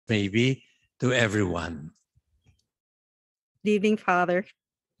may be to everyone. Good evening, Father.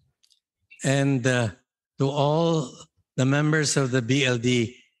 And to all the members of the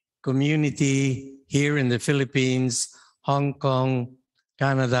BLD community here in the Philippines, Hong Kong,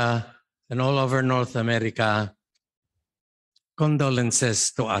 Canada, and all over North America,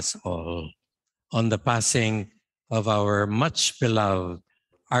 condolences to us all on the passing of our much beloved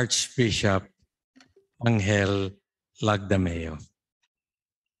Archbishop N Lagdameo.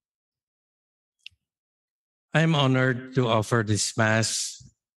 I'm honored to offer this Mass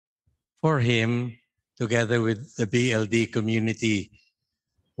for him together with the BLD community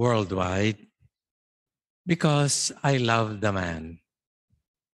worldwide because I love the man.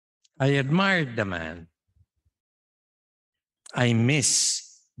 I admired the man. I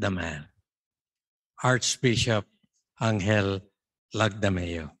miss the man. Archbishop N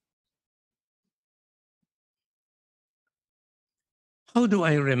Lagdameo. How do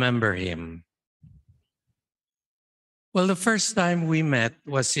I remember him? Well, the first time we met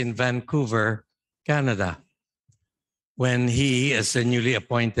was in Vancouver, Canada, when he, as a newly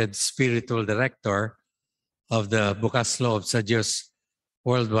appointed spiritual director of the Bukas-Loob sa Diyos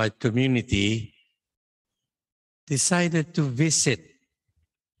worldwide community, decided to visit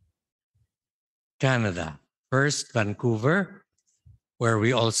Canada. First, Vancouver, where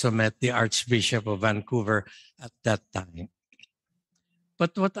we also met the Archbishop of Vancouver at that time.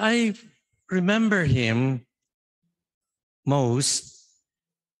 But what I remember him most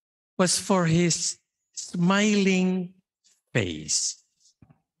was for his smiling face.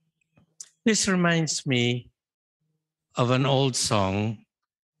 This reminds me of an old song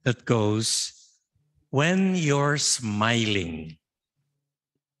that goes, "When you're smiling."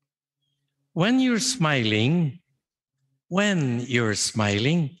 When you're smiling,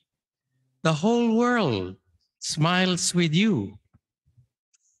 the whole world smiles with you.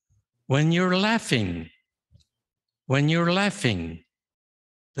 When you're laughing,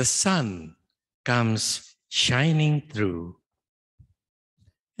 the sun comes shining through.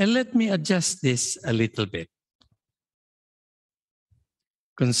 And let me adjust this a little bit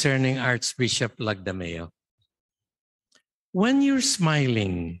concerning Archbishop Lagdameo. When you're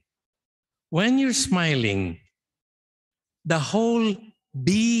smiling, the whole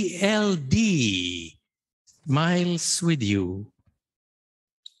BLD smiles with you.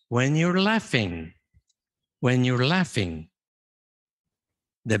 When you're laughing,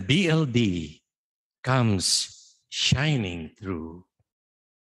 the BLD comes shining through.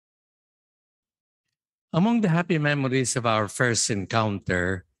 Among the happy memories of our first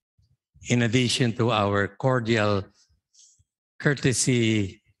encounter, in addition to our cordial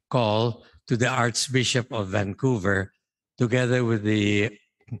courtesy call to the Archbishop of Vancouver, together with the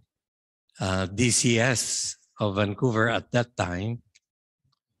DCS of Vancouver at that time,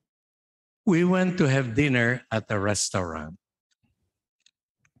 we went to have dinner at a restaurant.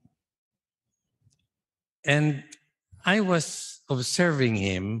 And I was observing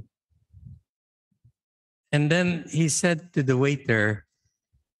him, and then he said to the waiter,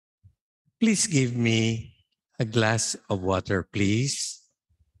 "Please give me a glass of water, please."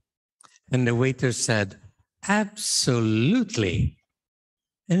 And the waiter said, "Absolutely."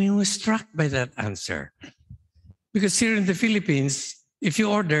 And he was struck by that answer. Because here in the Philippines, if you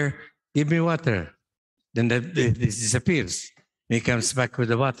order, "Give me water," then this disappears. He comes back with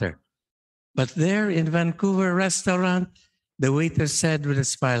the water. But there in Vancouver restaurant, the waiter said with a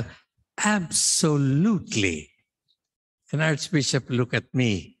smile, "Absolutely." And Archbishop looked at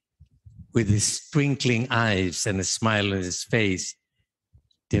me with his twinkling eyes and a smile on his face.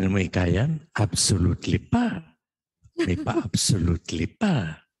 "Tinan mo ikayan? Absolutely pa. May pa-absolutely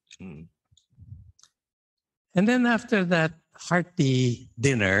pa." And then after that hearty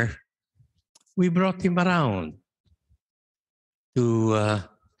dinner, we brought him around to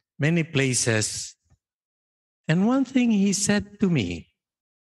many places. And one thing he said to me,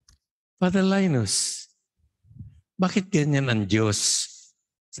 "Father Linus, bakit ganyan ang Diyos?"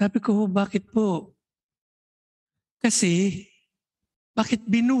 Sabi ko, "Bakit po?" "Kasi, bakit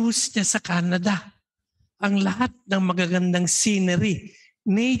binuhos niya sa Canada ang lahat ng magagandang scenery,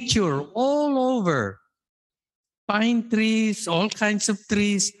 nature all over, pine trees, all kinds of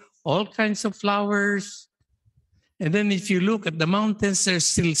trees, all kinds of flowers. And then if you look at the mountains, there's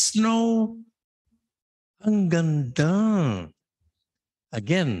still snow. Ang ganda."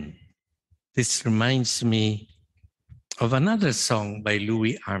 Again, this reminds me of another song by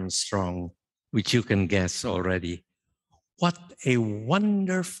Louis Armstrong, which you can guess already. "What a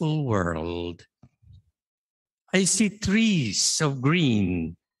wonderful world. I see trees of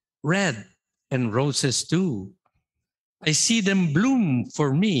green, red, and roses too. I see them bloom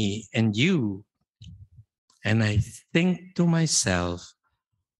for me and you. And I think to myself,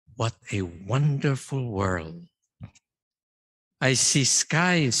 what a wonderful world. I see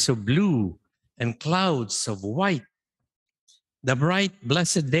skies so blue and clouds of white, the bright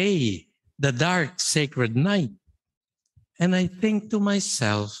blessed day, the dark sacred night. And I think to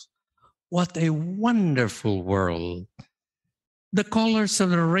myself, what a wonderful world. The colors of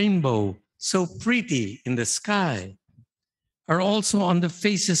the rainbow, so pretty in the sky, are also on the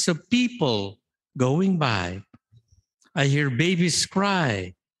faces of people going by. I hear babies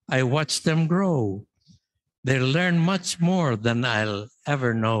cry. I watch them grow. They learn much more than I'll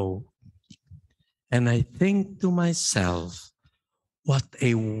ever know. And I think to myself, what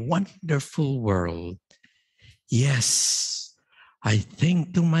a wonderful world. Yes, I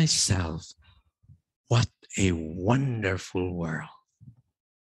think to myself, what a wonderful world.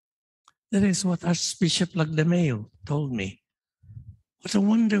 That is what Archbishop Lagdameo told me. What a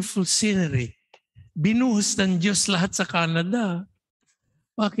wonderful scenery. Binuhos ng Diyos lahat sa Canada.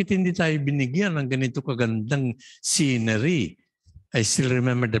 Bakit hindi tayo binigyan ng ganito kagandang scenery? I still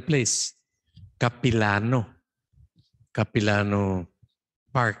remember the place. Capilano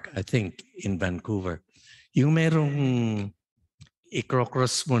Park, I think, in Vancouver. Yung merong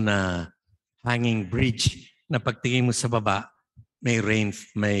i-cross mo na hanging bridge na pagtingin mo sa baba, may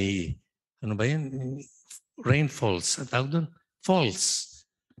ano ba yun? Rainfalls. At tawag doon? Falls.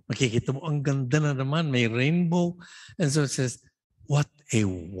 Makikita mo, ang ganda na naman. May rainbow. And so it says, what a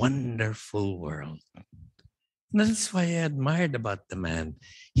wonderful world. And that's why I admired about the man.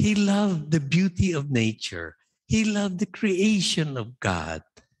 He loved the beauty of nature. He loved the creation of God.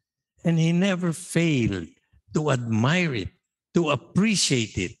 And he never failed to admire it, to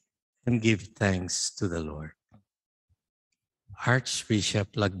appreciate it, and give thanks to the Lord.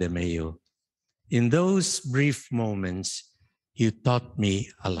 Archbishop Lagdameo, in those brief moments, you taught me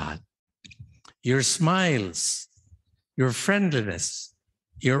a lot. Your smiles, your friendliness,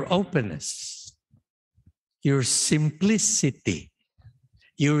 your openness, your simplicity,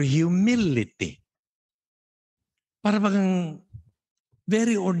 your humility. Para bagang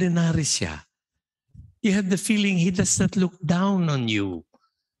very ordinary siya. You have the feeling he does not look down on you,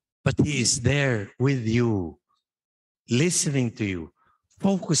 but he is there with you, listening to you,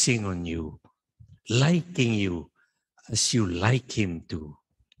 focusing on you, liking you as you like him to.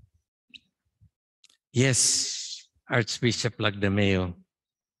 Yes, Archbishop Lagdameo.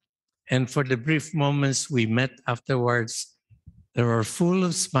 And for the brief moments we met afterwards, they were full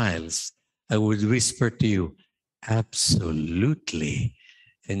of smiles. I would whisper to you, absolutely.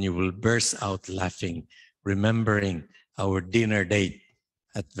 And you will burst out laughing, remembering our dinner date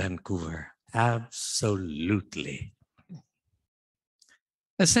at Vancouver. Absolutely.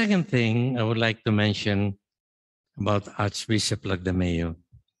 The second thing I would like to mention about Archbishop Lagdameo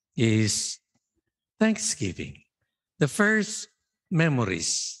is Thanksgiving. The first,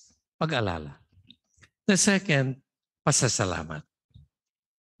 memories, pag-alala. The second, pasasalamat.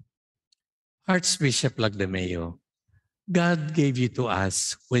 Archbishop Lagdameo, God gave you to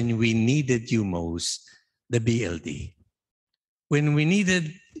us when we needed you most, the BLD. When we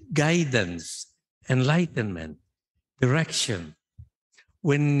needed guidance, enlightenment, direction.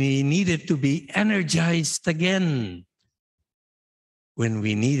 When we needed to be energized again. When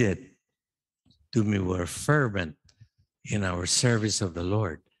we needed to be more fervent in our service of the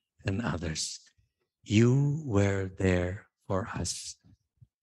Lord and others. You were there for us,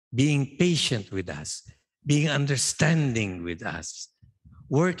 being patient with us, being understanding with us,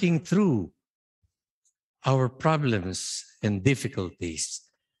 working through our problems and difficulties,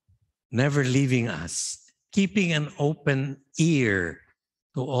 never leaving us, keeping an open ear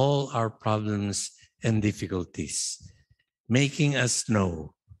to all our problems and difficulties, making us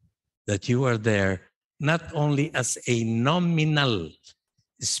know that you are there not only as a nominal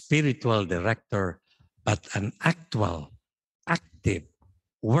spiritual director, but an actual, active,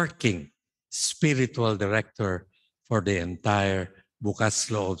 working spiritual director for the entire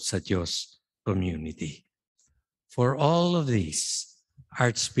Bukas-Loob sa Diyos community. For all of these,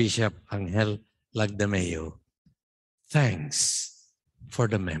 Archbishop Angel Lagdameo, thanks for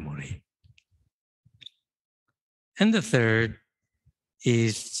the memory. And the third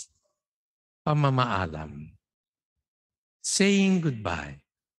is pamamaalam, saying goodbye.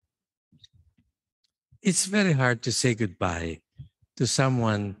 It's very hard to say goodbye to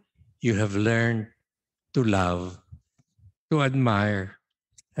someone you have learned to love, to admire,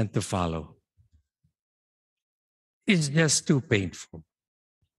 and to follow. It's just too painful.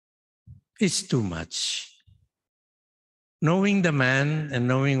 It's too much. Knowing the man and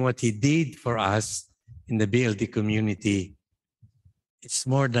knowing what he did for us in the BLT community, it's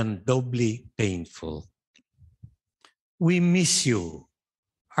more than doubly painful. We miss you,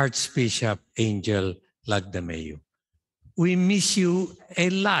 Archbishop N Lagdameo. We miss you a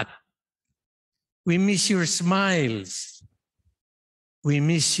lot. We miss your smiles. We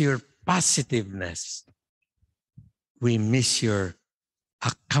miss your positiveness. We miss your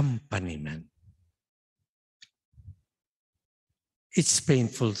accompaniment. It's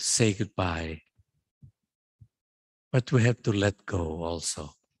painful to say goodbye, but we have to let go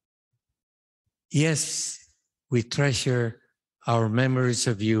also. Yes, we treasure our memories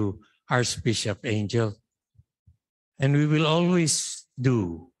of you, Archbishop Angel, and we will always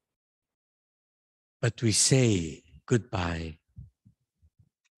do. But we say goodbye,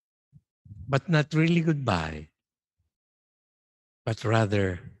 but not really goodbye, but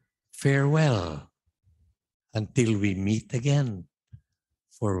rather farewell until we meet again.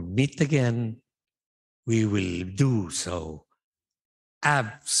 For meet again, we will do so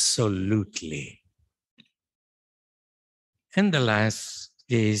absolutely. And the last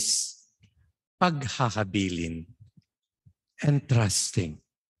is paghahabilin and trusting.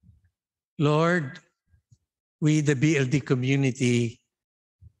 Lord, we, the BLD community,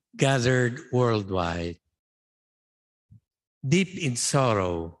 gathered worldwide, deep in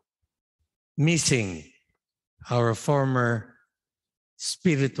sorrow, missing our former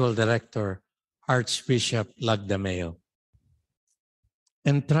spiritual director, Archbishop Lagdameo,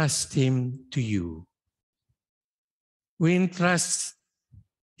 and trust him to you. We entrust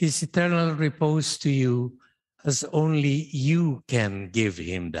his eternal repose to you as only you can give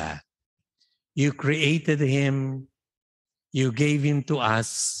him that. You created him, you gave him to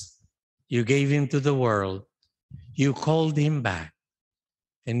us, you gave him to the world, you called him back,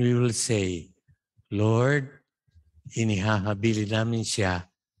 and we will say, Lord, inihahabili namin siya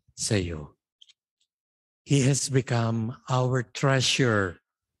sa iyo. He has become our treasure.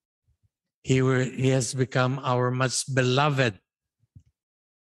 He has become our most beloved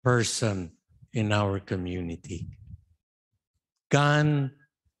person in our community. Gone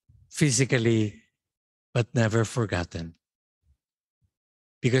physically, but never forgotten.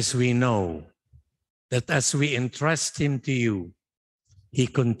 Because we know that as we entrust him to you, he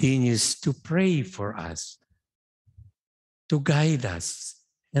continues to pray for us, to guide us,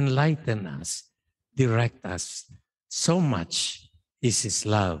 enlighten us, direct us. So much is his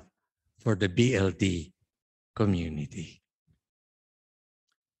love for the BLD community.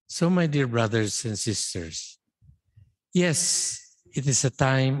 So, my dear brothers and sisters, yes, it is a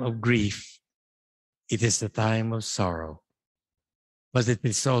time of grief. It is a time of sorrow. But it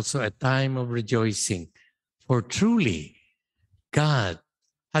is also a time of rejoicing. For truly, God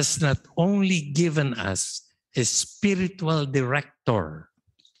has not only given us a spiritual director,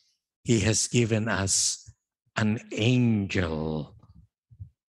 he has given us an angel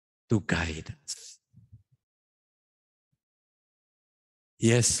to guide us.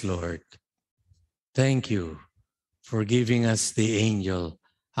 Yes, Lord, thank you for giving us the angel,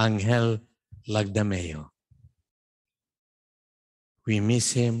 Angel Lagdameo. We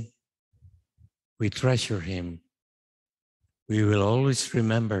miss him, we treasure him, we will always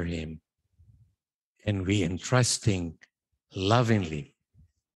remember him, and we entrust him lovingly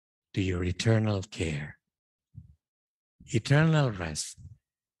to your eternal care. Eternal rest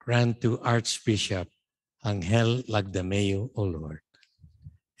grant to Archbishop Angel Lagdameo, O Lord,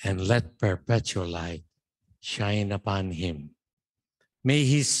 and let perpetual light shine upon him. May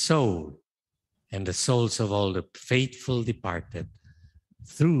his soul and the souls of all the faithful departed,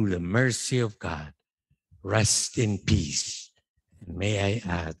 through the mercy of God, rest in peace. And may I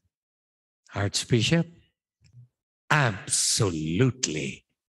add, Archbishop, absolutely.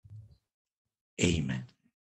 Amen.